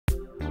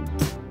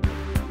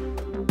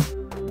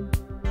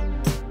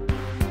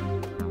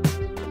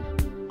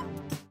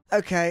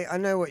Okay, I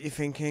know what you're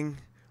thinking.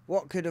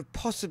 What could have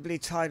possibly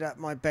tied up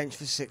my bench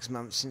for 6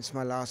 months since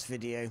my last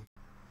video?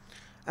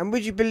 And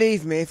would you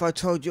believe me if I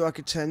told you I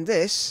could turn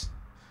this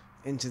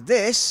into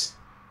this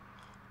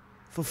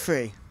for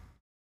free?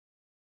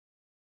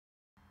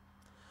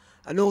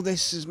 And all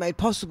this is made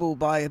possible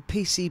by a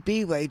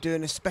PCBWay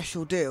doing a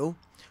special deal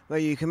where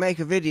you can make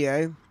a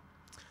video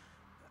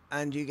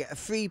and you get a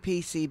free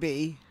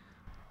PCB,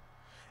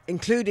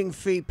 including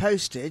free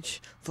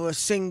postage for a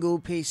single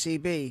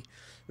PCB,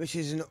 which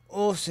is an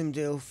awesome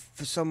deal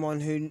for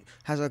someone who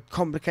has a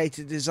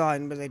complicated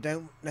design but they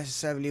don't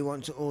necessarily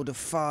want to order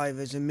 5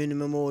 as a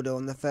minimum order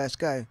on the first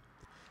go.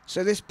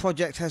 So this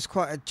project has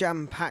quite a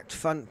jam-packed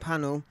front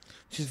panel,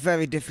 which is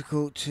very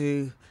difficult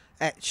to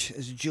etch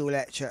as a dual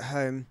etch at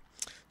home.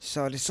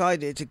 So I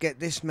decided to get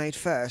this made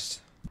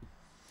first.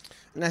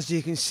 And as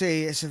you can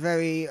see, it's a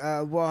very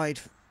wide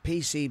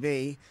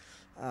PCB.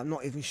 I'm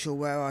not even sure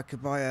where I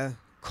could buy a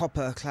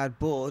copper clad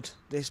board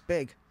this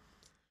big.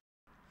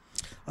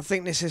 I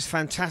think this is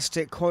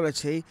fantastic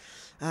quality,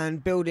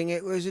 and building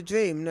it was a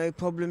dream, no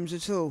problems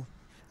at all.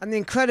 And the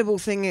incredible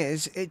thing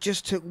is, it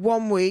just took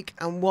 1 week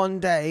and 1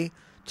 day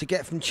to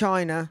get from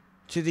China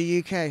to the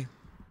UK.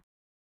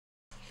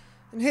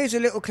 And here's a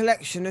little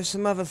collection of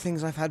some other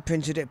things I've had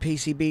printed at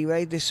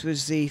PCBWay. This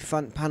was the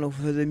front panel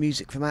for the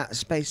Music from Outer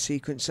Space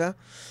sequencer.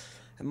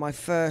 And my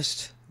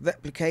first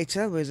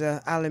replicator was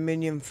an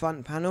aluminium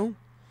front panel,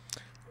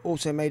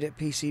 also made at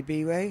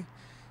PCBWay.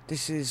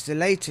 This is the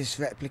latest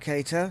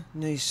replicator,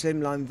 new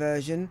slimline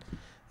version.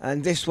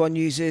 And this one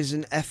uses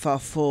an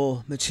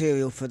FR4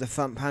 material for the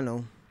front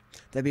panel.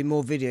 There'll be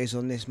more videos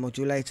on this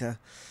module later.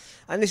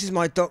 And this is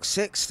my Dock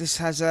 6. This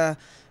has a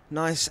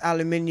nice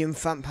aluminium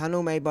front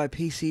panel made by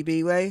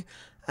PCBWay,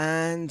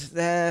 and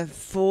their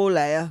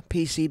 4-layer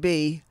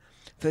PCB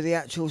for the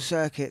actual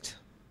circuit.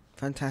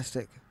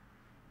 Fantastic.